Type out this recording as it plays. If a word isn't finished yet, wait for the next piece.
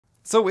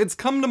So it's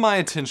come to my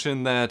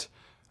attention that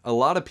a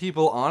lot of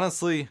people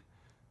honestly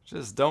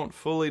just don't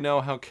fully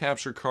know how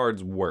capture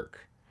cards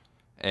work.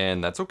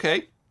 And that's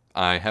okay.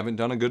 I haven't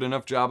done a good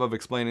enough job of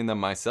explaining them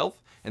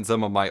myself. In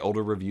some of my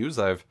older reviews,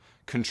 I've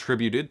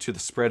contributed to the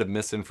spread of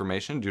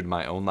misinformation due to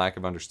my own lack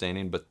of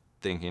understanding, but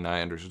thinking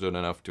I understood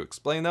enough to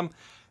explain them.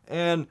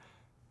 And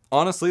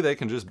honestly, they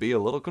can just be a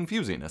little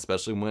confusing,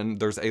 especially when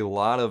there's a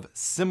lot of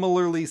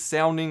similarly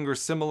sounding or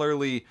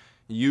similarly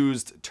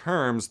used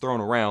terms thrown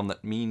around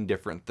that mean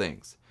different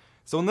things.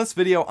 So in this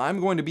video, I'm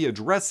going to be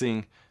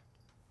addressing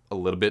a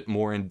little bit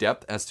more in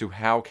depth as to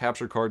how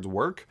capture cards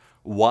work,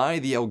 why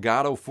the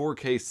Elgato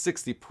 4K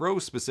 60 Pro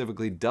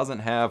specifically doesn't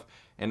have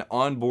an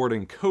onboard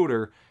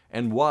encoder,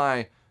 and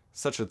why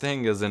such a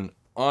thing as an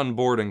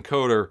onboard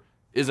encoder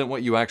isn't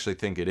what you actually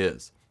think it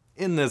is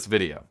in this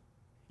video.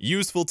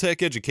 Useful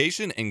tech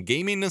education and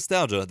gaming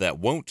nostalgia that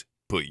won't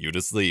put you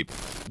to sleep.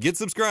 Get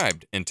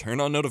subscribed and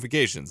turn on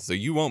notifications so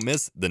you won't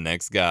miss the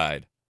next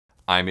guide.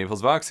 I'm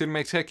EposVox, here to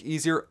make tech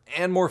easier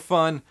and more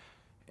fun,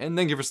 and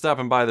thank you for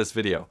stopping by this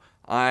video.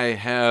 I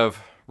have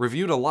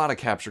reviewed a lot of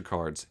capture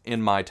cards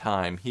in my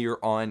time here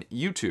on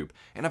YouTube,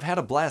 and I've had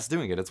a blast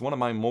doing it. It's one of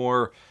my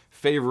more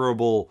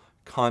favorable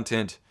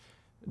content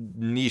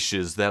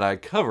niches that I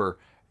cover,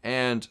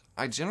 and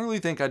I generally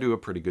think I do a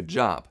pretty good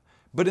job.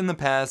 But in the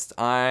past,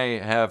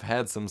 I have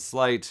had some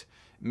slight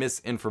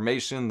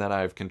misinformation that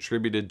I've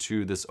contributed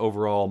to this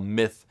overall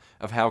myth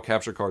of how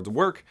capture cards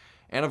work,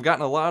 and I've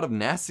gotten a lot of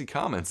nasty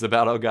comments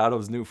about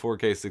Elgato's new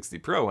 4K 60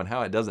 Pro and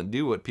how it doesn't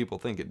do what people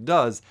think it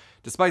does,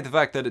 despite the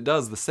fact that it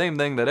does the same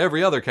thing that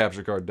every other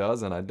capture card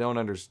does, and I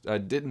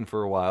didn't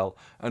for a while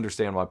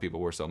understand why people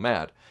were so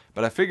mad.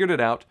 But I figured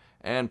it out,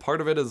 and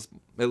part of it is,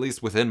 at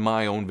least within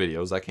my own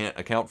videos, I can't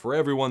account for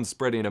everyone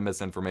spreading a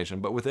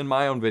misinformation, but within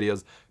my own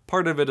videos,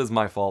 part of it is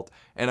my fault,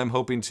 and I'm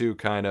hoping to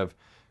kind of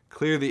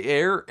clear the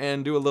air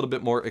and do a little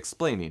bit more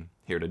explaining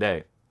here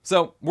today.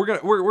 So we're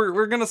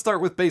gonna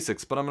start with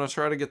basics, but I'm gonna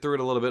try to get through it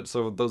a little bit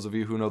so those of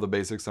you who know the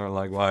basics aren't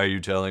like, why are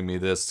you telling me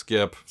this?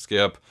 Skip,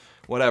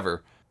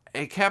 whatever.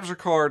 A capture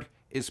card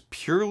is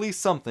purely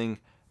something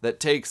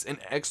that takes an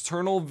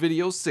external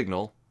video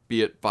signal,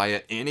 be it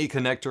via any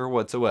connector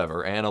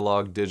whatsoever,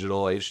 analog,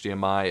 digital,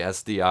 HDMI,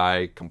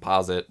 SDI,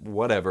 composite,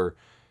 whatever,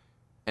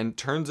 and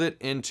turns it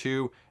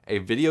into a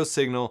video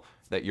signal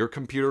that your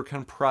computer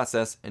can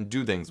process and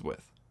do things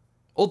with.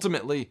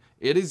 Ultimately,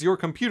 it is your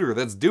computer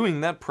that's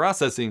doing that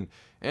processing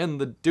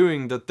and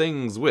doing the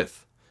things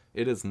with.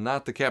 It is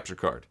not the capture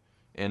card.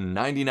 In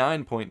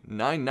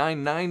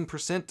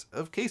 99.999%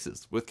 of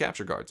cases with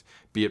capture cards,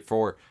 be it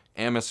for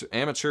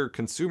amateur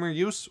consumer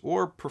use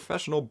or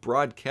professional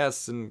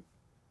broadcasts and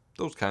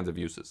those kinds of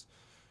uses.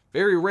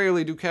 Very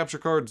rarely do capture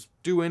cards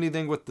do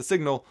anything with the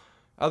signal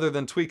other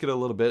than tweak it a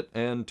little bit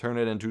and turn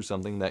it into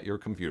something that your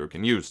computer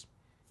can use.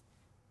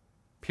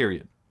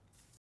 Period.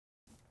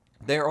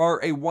 There are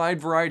a wide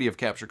variety of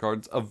capture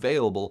cards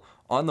available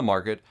on the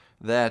market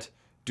that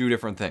do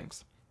different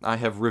things. I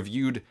have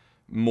reviewed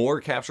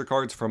more capture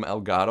cards from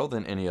Elgato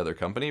than any other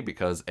company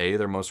because A,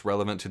 they're most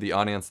relevant to the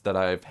audience that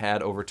I've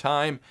had over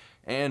time,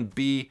 and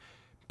B,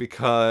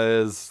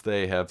 because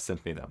they have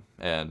sent me them.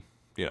 And,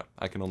 you know,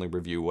 I can only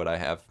review what I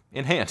have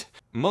in hand.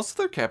 Most of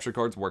their capture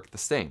cards work the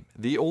same.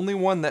 The only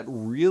one that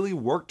really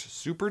worked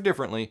super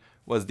differently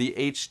was the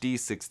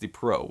HD60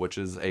 Pro, which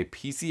is a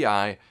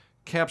PCI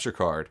capture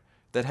card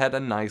that had a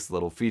nice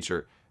little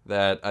feature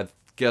that I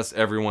guess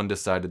everyone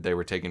decided they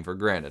were taking for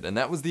granted. And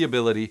that was the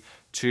ability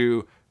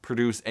to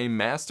produce a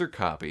master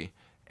copy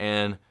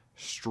and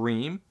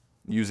stream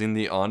using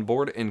the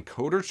onboard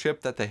encoder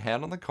chip that they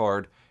had on the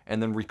card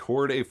and then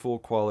record a full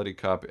quality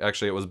copy.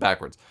 Actually, it was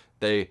backwards.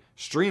 They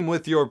stream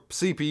with your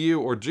CPU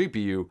or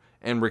GPU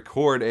and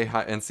record a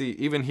high, and see,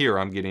 even here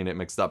I'm getting it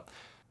mixed up.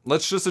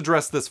 Let's just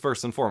address this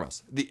first and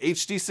foremost. The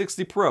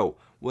HD60 Pro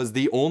was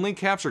the only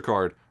capture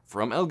card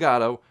from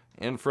Elgato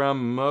and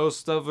from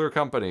most other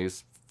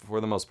companies, for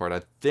the most part.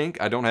 I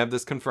think, I don't have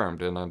this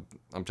confirmed, and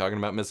I'm talking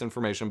about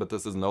misinformation, but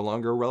this is no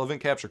longer a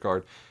relevant capture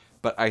card,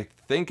 but I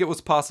think it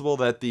was possible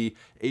that the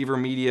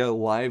AverMedia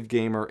Live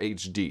Gamer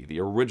HD, the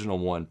original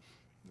one,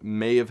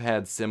 may have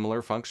had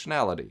similar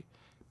functionality.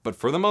 But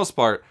for the most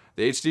part,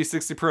 the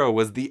HD60 Pro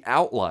was the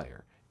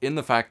outlier in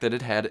the fact that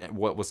it had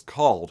what was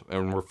called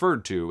and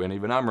referred to, and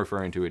even I'm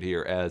referring to it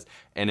here, as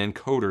an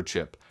encoder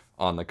chip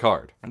on the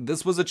card. And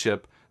this was a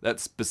chip that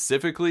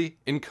specifically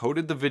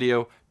encoded the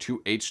video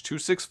to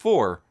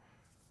H.264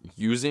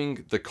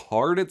 using the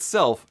card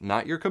itself,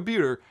 not your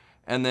computer,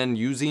 and then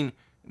using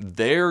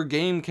their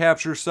game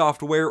capture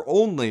software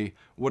only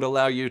would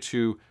allow you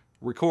to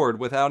record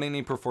without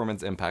any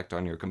performance impact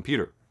on your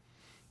computer.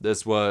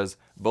 This was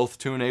both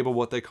to enable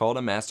what they called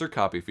a master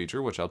copy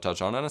feature, which I'll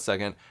touch on in a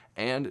second,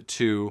 and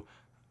to,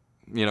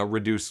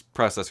 reduce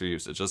processor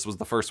usage. This was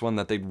the first one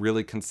that they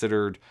really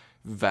considered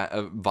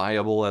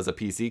viable as a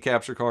PC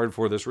capture card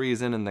for this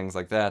reason and things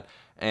like that.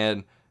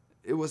 And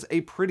it was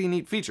a pretty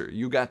neat feature.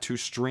 You got to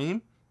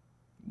stream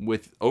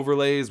with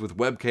overlays, with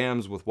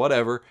webcams, with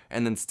whatever,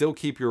 and then still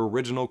keep your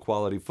original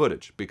quality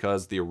footage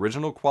because the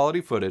original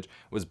quality footage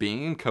was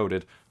being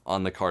encoded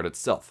on the card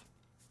itself.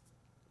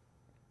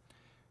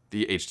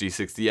 The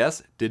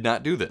HD60S did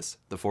not do this.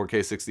 The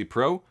 4K60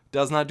 Pro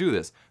does not do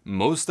this.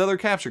 Most other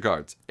capture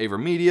cards,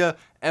 Avermedia,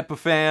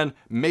 Epiphan,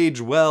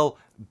 Magewell,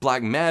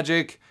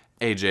 Blackmagic,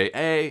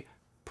 AJA,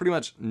 pretty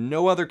much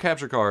no other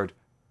capture card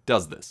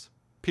does this.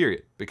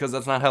 Period. Because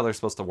that's not how they're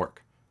supposed to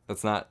work.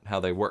 That's not how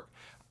they work.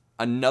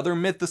 Another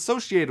myth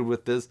associated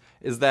with this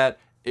is that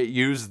it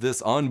used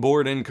this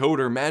onboard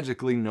encoder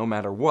magically no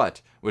matter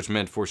what, which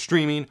meant for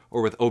streaming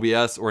or with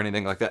OBS or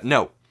anything like that.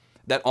 No,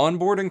 that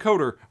onboard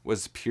encoder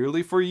was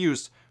purely for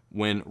use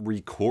when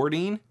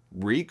recording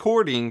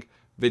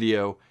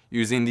video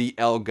using the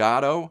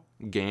Elgato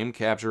Game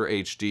Capture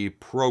HD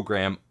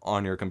program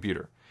on your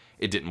computer.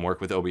 It didn't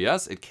work with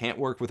OBS. It can't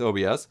work with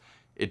OBS.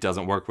 It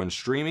doesn't work when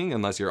streaming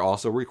unless you're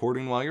also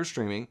recording while you're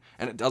streaming,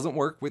 and it doesn't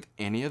work with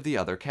any of the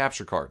other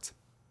capture cards.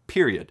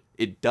 Period.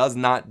 It does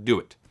not do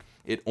it.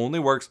 It only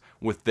works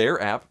with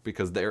their app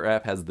because their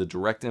app has the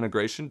direct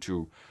integration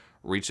to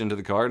reach into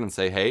the card and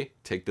say, hey,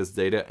 take this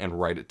data and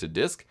write it to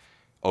disk.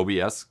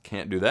 OBS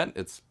can't do that.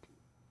 It's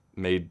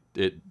made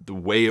it the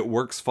way it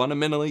works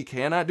fundamentally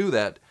cannot do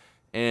that.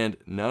 And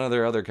none of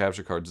their other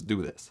capture cards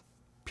do this.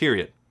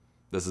 Period.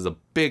 This is a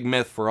big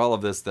myth for all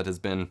of this that has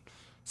been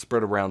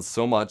spread around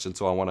so much. And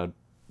so I want to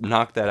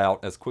knock that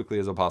out as quickly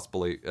as I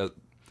possibly can.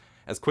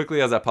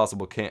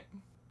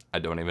 I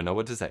don't even know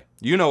what to say.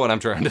 You know what I'm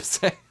trying to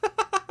say.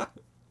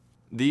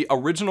 The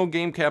original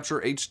Game Capture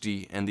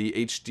HD and the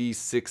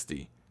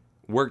HD60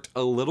 worked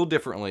a little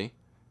differently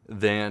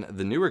than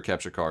the newer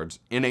capture cards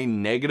in a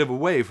negative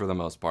way for the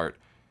most part.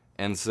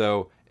 And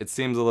so it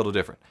seems a little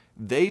different.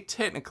 They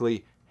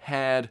technically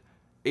had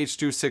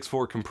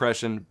H.264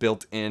 compression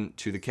built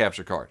into the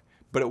capture card,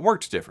 but it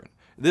worked different.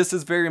 This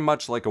is very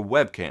much like a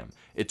webcam.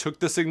 It took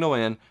the signal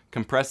in,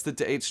 compressed it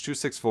to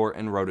H.264,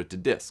 and wrote it to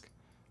disk.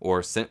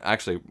 Or sent,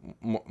 actually,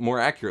 more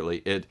accurately,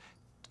 it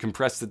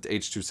compressed it to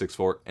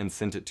H.264 and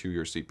sent it to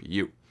your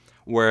CPU.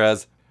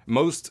 Whereas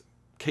most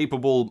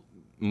capable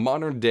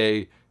modern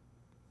day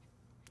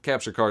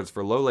capture cards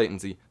for low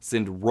latency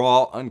send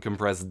raw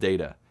uncompressed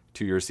data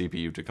to your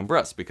CPU to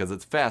compress because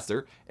it's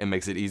faster and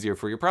makes it easier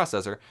for your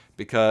processor,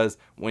 because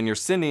when you're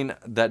sending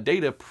that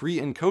data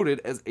pre-encoded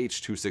as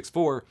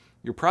H.264,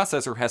 your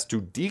processor has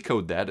to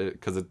decode that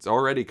because it's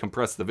already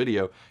compressed the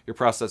video. Your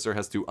processor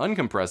has to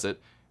uncompress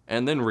it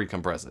and then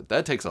recompress it.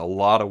 That takes a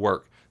lot of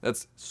work.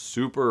 That's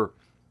super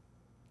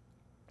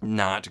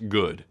not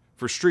good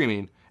for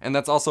streaming, and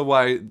that's also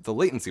why the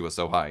latency was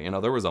so high. You know,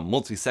 there was a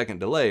multi-second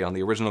delay on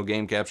the original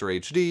Game Capture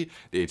HD.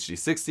 The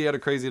HD60 had a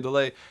crazy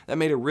delay. That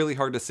made it really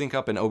hard to sync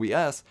up in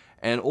OBS,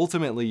 and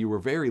ultimately you were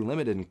very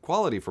limited in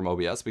quality from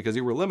OBS because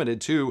you were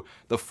limited to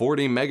the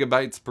 40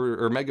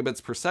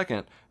 megabits per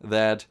second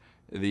that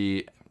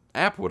the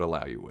app would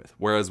allow you with.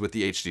 Whereas with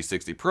the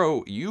HD60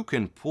 Pro, you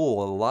can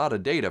pull a lot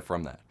of data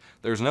from that.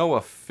 There's no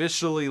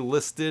officially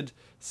listed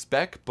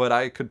spec, but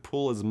I could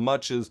pull as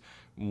much as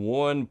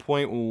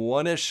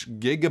 1.1-ish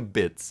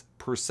gigabits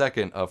per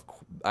second of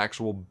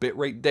actual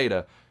bitrate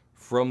data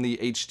from the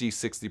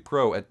HD60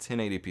 Pro at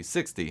 1080p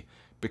 60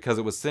 because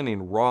it was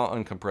sending raw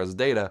uncompressed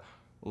data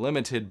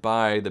limited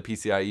by the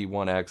PCIe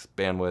 1X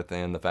bandwidth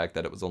and the fact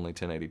that it was only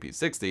 1080p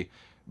 60,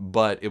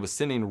 but it was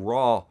sending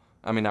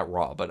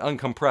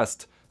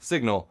uncompressed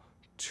signal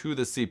to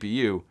the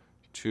CPU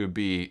to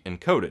be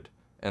encoded.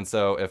 And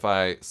so if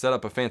I set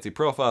up a fancy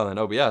profile in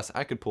OBS,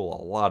 I could pull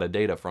a lot of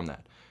data from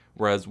that.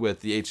 Whereas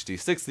with the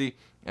HD60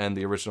 and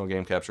the original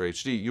Game Capture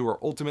HD, you are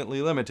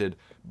ultimately limited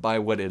by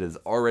what it is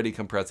already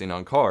compressing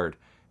on card,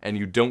 and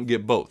you don't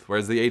get both.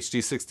 Whereas the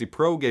HD60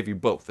 Pro gave you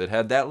both. It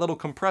had that little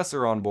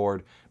compressor on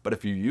board, but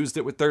if you used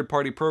it with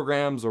third-party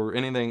programs or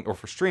anything, or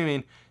for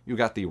streaming, you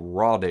got the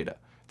raw data.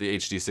 The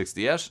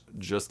HD60S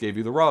just gave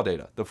you the raw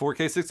data. The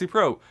 4K60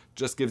 Pro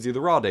just gives you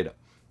the raw data.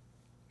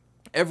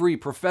 Every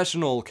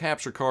professional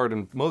capture card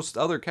and most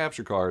other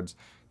capture cards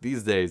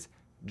these days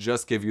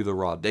just give you the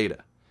raw data.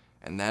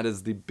 And that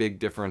is the big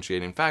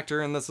differentiating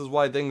factor, and this is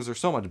why things are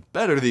so much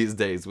better these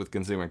days with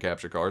consumer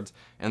capture cards,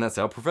 and that's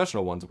how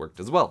professional ones worked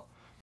as well.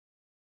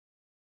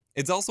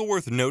 It's also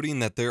worth noting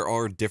that there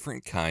are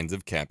different kinds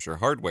of capture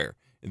hardware.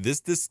 This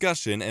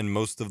discussion, and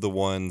most of the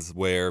ones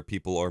where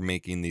people are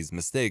making these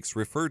mistakes,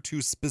 refer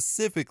to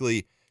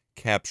specifically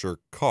capture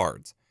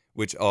cards,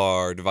 which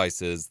are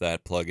devices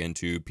that plug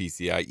into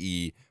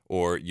PCIe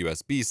or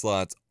USB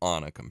slots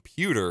on a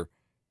computer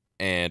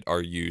and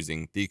are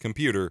using the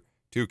computer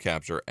to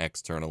capture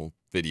external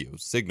video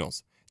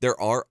signals. There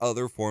are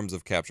other forms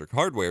of capture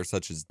hardware,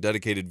 such as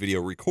dedicated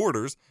video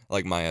recorders,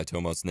 like my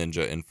Atomos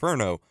Ninja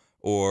Inferno,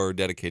 or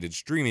dedicated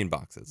streaming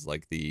boxes,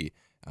 like the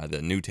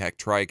NewTek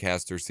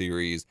TriCaster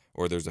series,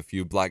 or there's a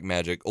few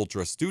Blackmagic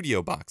Ultra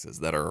Studio boxes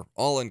that are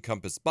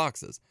all-encompass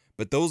boxes.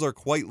 But those are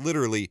quite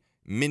literally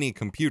mini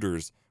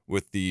computers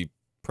with the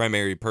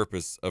primary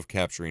purpose of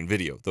capturing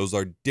video. Those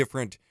are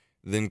different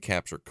than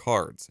capture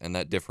cards, and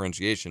that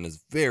differentiation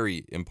is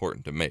very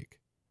important to make.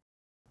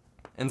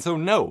 And so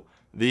no,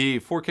 the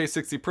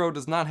 4K60 Pro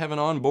does not have an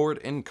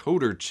onboard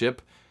encoder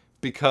chip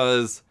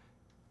because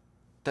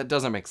that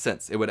doesn't make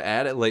sense. It would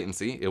add a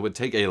latency. It would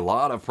take a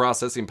lot of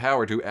processing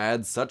power to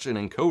add such an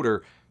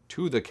encoder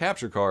to the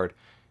capture card,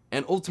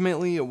 and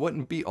ultimately it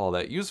wouldn't be all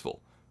that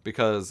useful,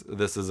 because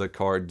this is a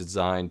card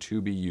designed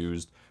to be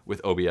used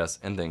with OBS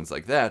and things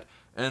like that.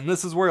 And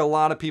this is where a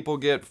lot of people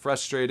get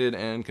frustrated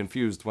and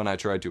confused when I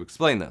try to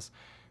explain this.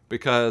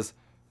 Because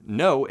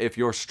no, if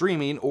you're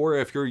streaming or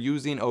if you're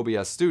using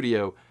OBS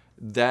Studio,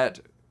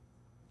 that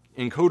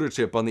encoder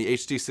chip on the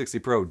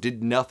HD60 Pro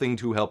did nothing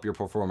to help your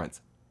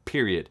performance.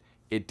 Period.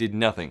 It did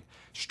nothing.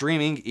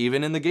 Streaming,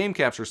 even in the game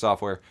capture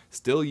software,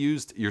 still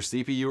used your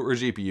CPU or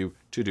GPU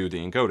to do the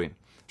encoding.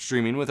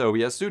 Streaming with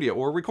OBS Studio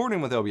or recording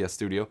with OBS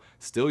Studio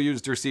still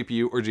used your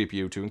CPU or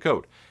GPU to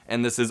encode.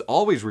 And this is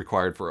always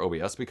required for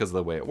OBS because of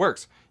the way it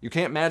works. You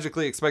can't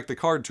magically expect the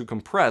card to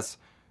compress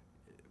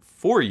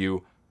for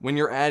you when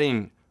you're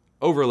adding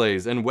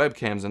overlays and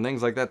webcams and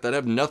things like that that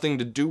have nothing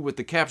to do with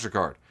the capture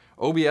card.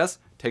 OBS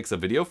takes a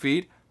video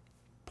feed,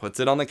 puts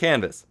it on the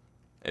canvas.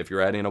 If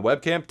you're adding a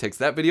webcam, takes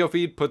that video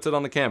feed, puts it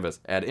on the canvas.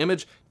 Add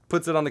image,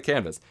 puts it on the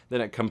canvas. Then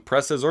it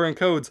compresses or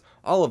encodes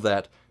all of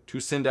that to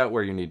send out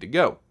where you need to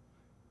go.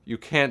 You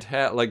can't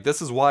have, like,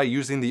 this is why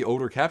using the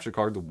older capture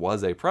card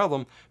was a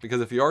problem, because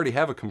if you already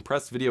have a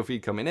compressed video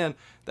feed coming in,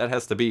 that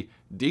has to be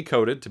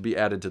decoded to be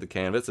added to the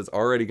canvas. It's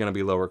already going to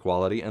be lower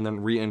quality and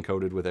then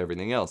re-encoded with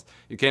everything else.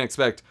 You can't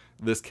expect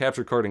this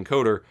capture card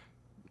encoder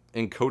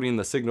encoding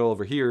the signal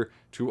over here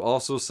to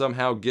also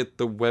somehow get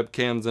the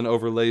webcams and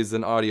overlays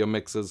and audio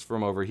mixes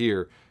from over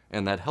here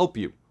and that help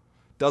you.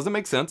 Doesn't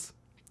make sense.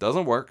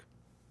 Doesn't work.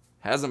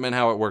 Hasn't been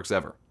how it works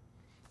ever.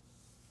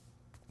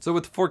 So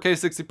with the 4K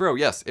 60 Pro,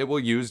 yes, it will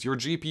use your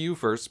GPU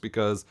first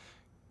because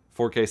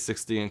 4K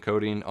 60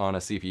 encoding on a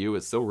CPU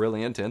is still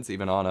really intense,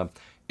 even on a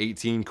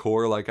 18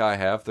 core like I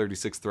have,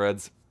 36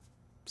 threads,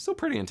 still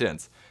pretty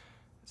intense.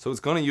 So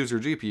it's going to use your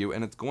GPU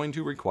and it's going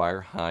to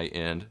require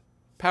high-end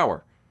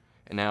power.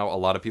 And now a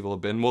lot of people have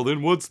been, well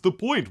then what's the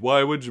point?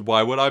 Why would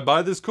I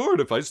buy this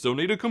card if I still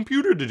need a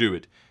computer to do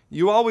it?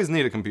 You always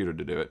need a computer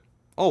to do it.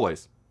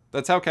 Always.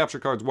 That's how capture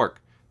cards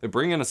work. They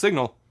bring in a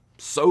signal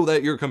so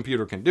that your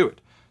computer can do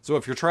it. So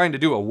if you're trying to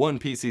do a one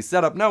PC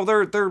setup, no,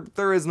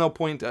 there is no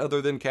point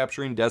other than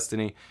capturing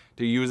Destiny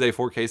to use a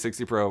 4K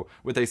 60 Pro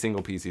with a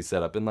single PC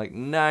setup in like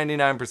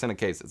 99% of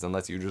cases,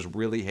 unless you just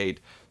really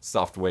hate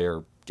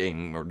software,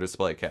 game, or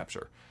display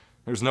capture.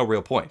 There's no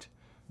real point.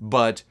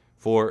 But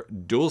for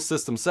dual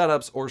system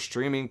setups or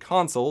streaming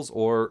consoles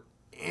or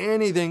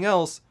anything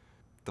else,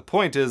 the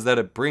point is that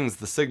it brings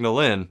the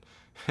signal in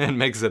and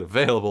makes it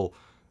available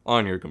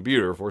on your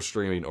computer for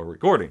streaming or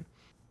recording.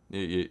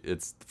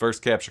 It's the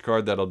first capture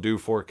card that'll do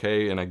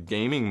 4K in a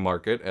gaming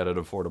market at an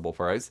affordable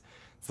price.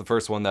 It's the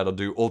first one that'll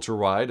do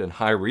ultra-wide and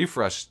high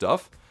refresh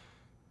stuff.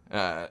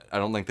 I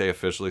don't think they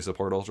officially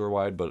support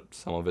ultra-wide, but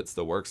some of it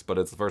still works. But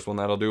it's the first one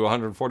that'll do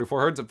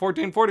 144 Hz at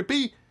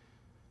 1440p.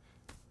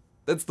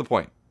 That's the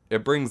point.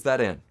 It brings that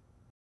in.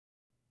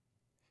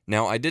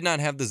 Now, I did not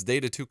have this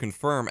data to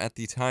confirm at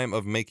the time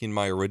of making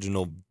my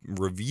original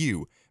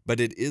review,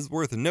 but it is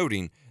worth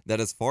noting that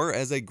as far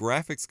as a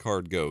graphics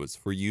card goes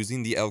for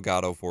using the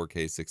Elgato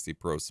 4K 60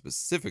 Pro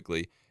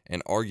specifically,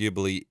 and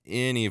arguably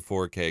any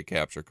 4K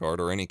capture card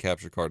or any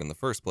capture card in the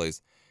first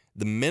place,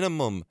 the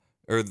minimum,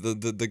 or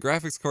the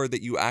graphics card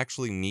that you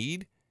actually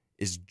need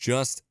is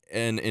just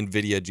an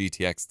NVIDIA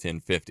GTX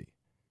 1050.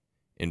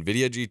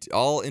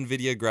 All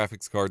NVIDIA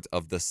graphics cards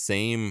of the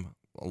same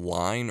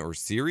line or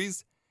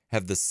series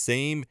have the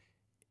same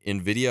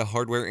NVIDIA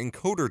hardware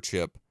encoder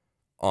chip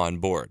on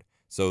board.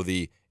 So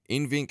the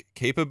NVENC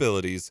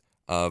capabilities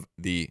of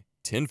the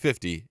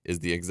 1050 is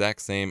the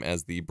exact same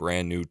as the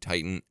brand new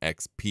Titan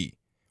XP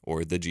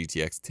or the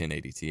GTX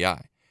 1080 Ti.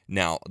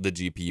 Now, the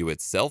GPU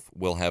itself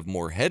will have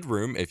more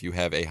headroom if you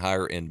have a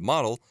higher end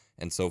model,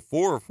 and so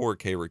for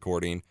 4K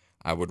recording,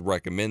 I would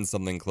recommend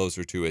something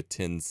closer to a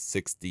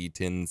 1060,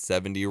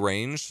 1070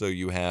 range, so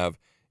you have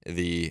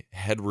the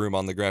headroom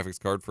on the graphics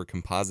card for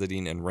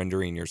compositing and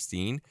rendering your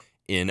scene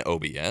in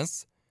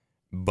OBS.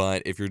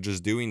 But if you're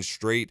just doing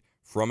straight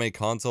from a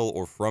console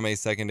or from a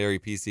secondary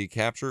PC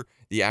capture,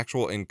 the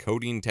actual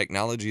encoding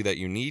technology that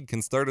you need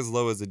can start as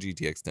low as a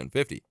GTX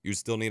 1050. You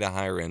still need a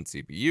higher end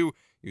CPU,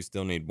 you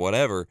still need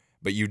whatever,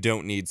 but you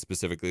don't need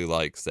specifically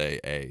like, say,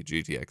 a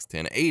GTX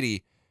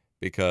 1080,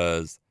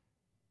 because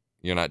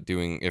you're not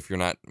doing, if you're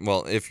not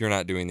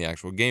doing the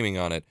actual gaming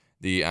on it,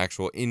 the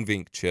actual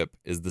NVENC chip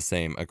is the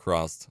same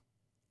across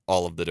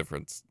all the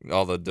different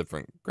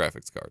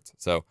graphics cards.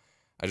 So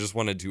I just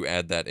wanted to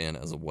add that in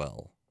as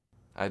well.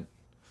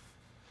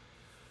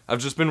 I've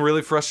just been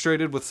really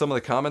frustrated with some of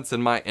the comments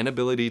and my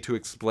inability to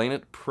explain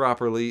it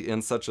properly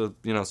in such a,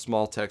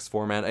 small text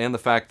format, and the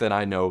fact that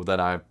I know that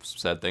I've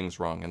said things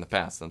wrong in the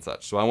past and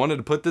such. So I wanted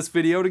to put this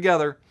video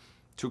together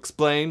to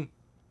explain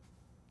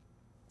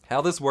how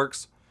this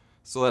works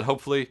so that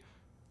hopefully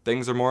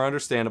things are more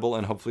understandable,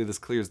 and hopefully this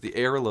clears the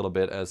air a little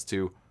bit as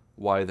to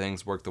why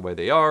things work the way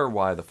they are,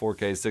 why the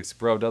 4K 60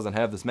 Pro doesn't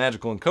have this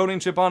magical encoding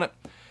chip on it.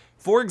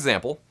 For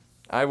example,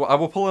 I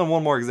will pull in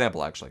one more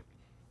example actually.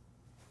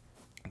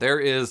 There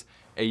is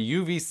a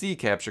UVC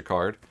capture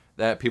card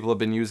that people have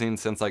been using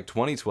since like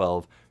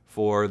 2012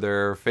 for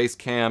their face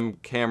cam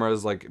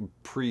cameras, like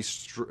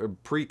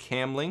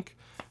pre-cam link,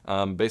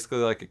 basically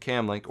like a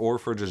cam link, or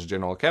for just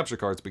general capture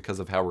cards because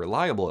of how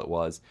reliable it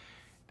was,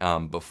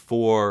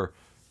 before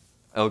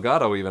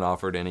Elgato even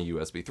offered any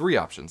USB 3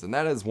 options. And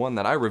that is one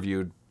that I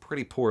reviewed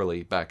pretty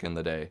poorly back in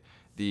the day.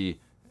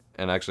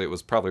 And actually it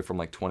was probably from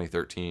like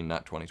 2013,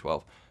 not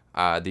 2012.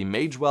 The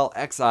Magewell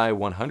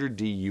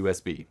XI100D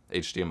USB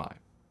HDMI.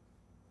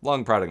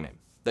 Long product name.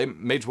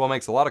 Magewell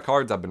makes a lot of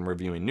cards. I've been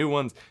reviewing new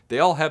ones. They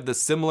all have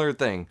this similar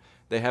thing.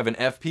 They have an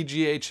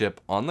FPGA chip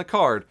on the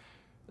card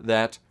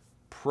that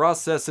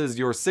processes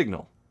your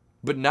signal,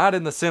 but not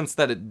in the sense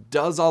that it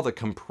does all the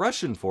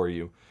compression for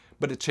you,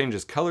 but it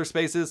changes color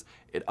spaces,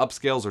 it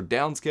upscales or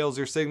downscales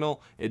your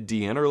signal, it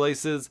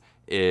deinterlaces,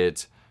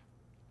 it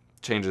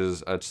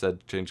changes, I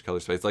said change color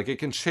space, like it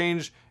can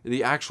change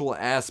the actual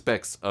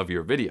aspects of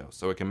your video.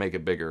 So it can make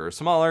it bigger or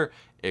smaller,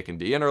 it can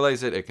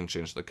deinterlace it, it can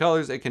change the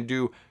colors, it can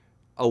do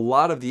a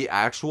lot of the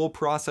actual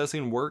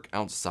processing work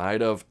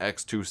outside of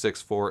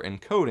X264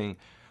 encoding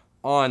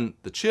on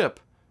the chip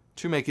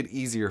to make it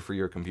easier for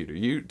your computer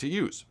to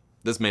use.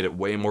 This made it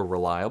way more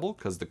reliable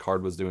because the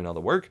card was doing all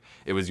the work.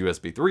 It was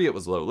USB 3, it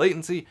was low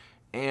latency,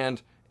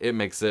 and it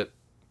makes it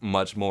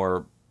much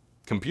more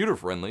computer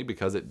friendly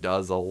because it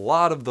does a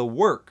lot of the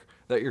work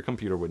that your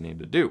computer would need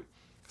to do.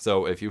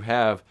 So if you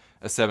have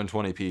a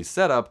 720p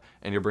setup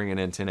and you're bringing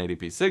in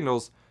 1080p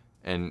signals,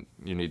 and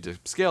you need to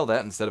scale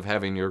that, instead of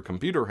having your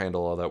computer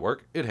handle all that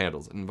work, it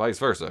handles it, and vice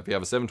versa. If you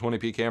have a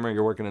 720p camera and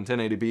you're working in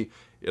 1080p,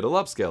 it'll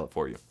upscale it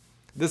for you.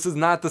 This is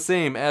not the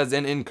same as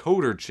an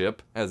encoder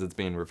chip, as it's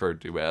being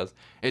referred to as.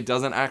 It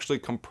doesn't actually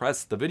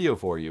compress the video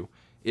for you,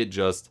 it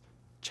just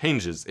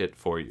changes it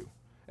for you.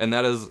 And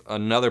that is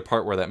another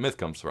part where that myth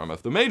comes from.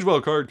 If the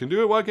Magewell card can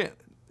do it, why can't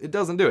it? It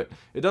doesn't do it.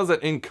 It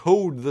doesn't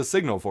encode the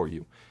signal for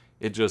you.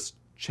 It just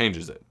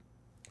changes it.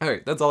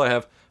 Alright, that's all I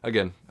have.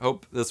 Again,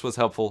 hope this was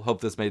helpful. Hope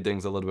this made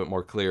things a little bit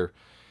more clear.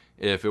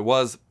 If it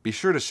was, be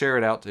sure to share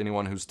it out to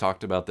anyone who's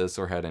talked about this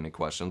or had any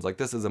questions. Like,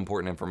 this is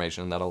important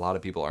information that a lot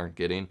of people aren't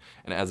getting.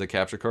 And as a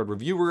capture card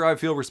reviewer, I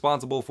feel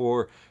responsible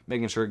for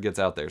making sure it gets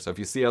out there. So if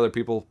you see other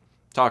people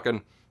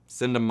talking,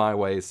 send them my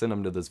way, send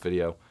them to this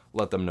video,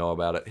 let them know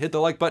about it. Hit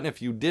the like button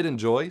if you did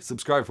enjoy.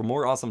 Subscribe for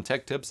more awesome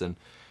tech tips and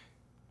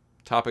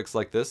topics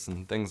like this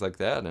and things like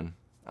that. And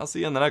I'll see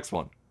you in the next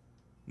one.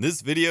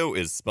 This video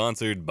is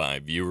sponsored by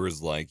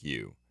viewers like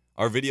you.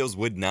 Our videos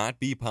would not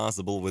be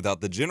possible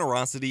without the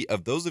generosity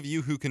of those of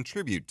you who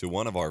contribute to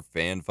one of our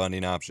fan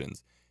funding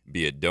options,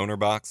 be it donor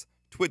box,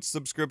 Twitch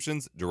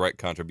subscriptions, direct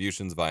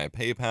contributions via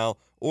PayPal,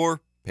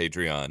 or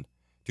Patreon.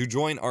 To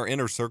join our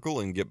inner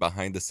circle and get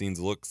behind the scenes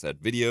looks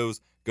at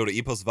videos, go to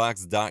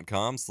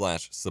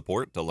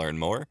eposvox.com/support to learn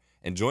more,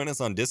 and join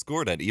us on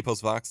Discord at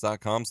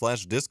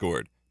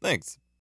eposvox.com/discord. Thanks.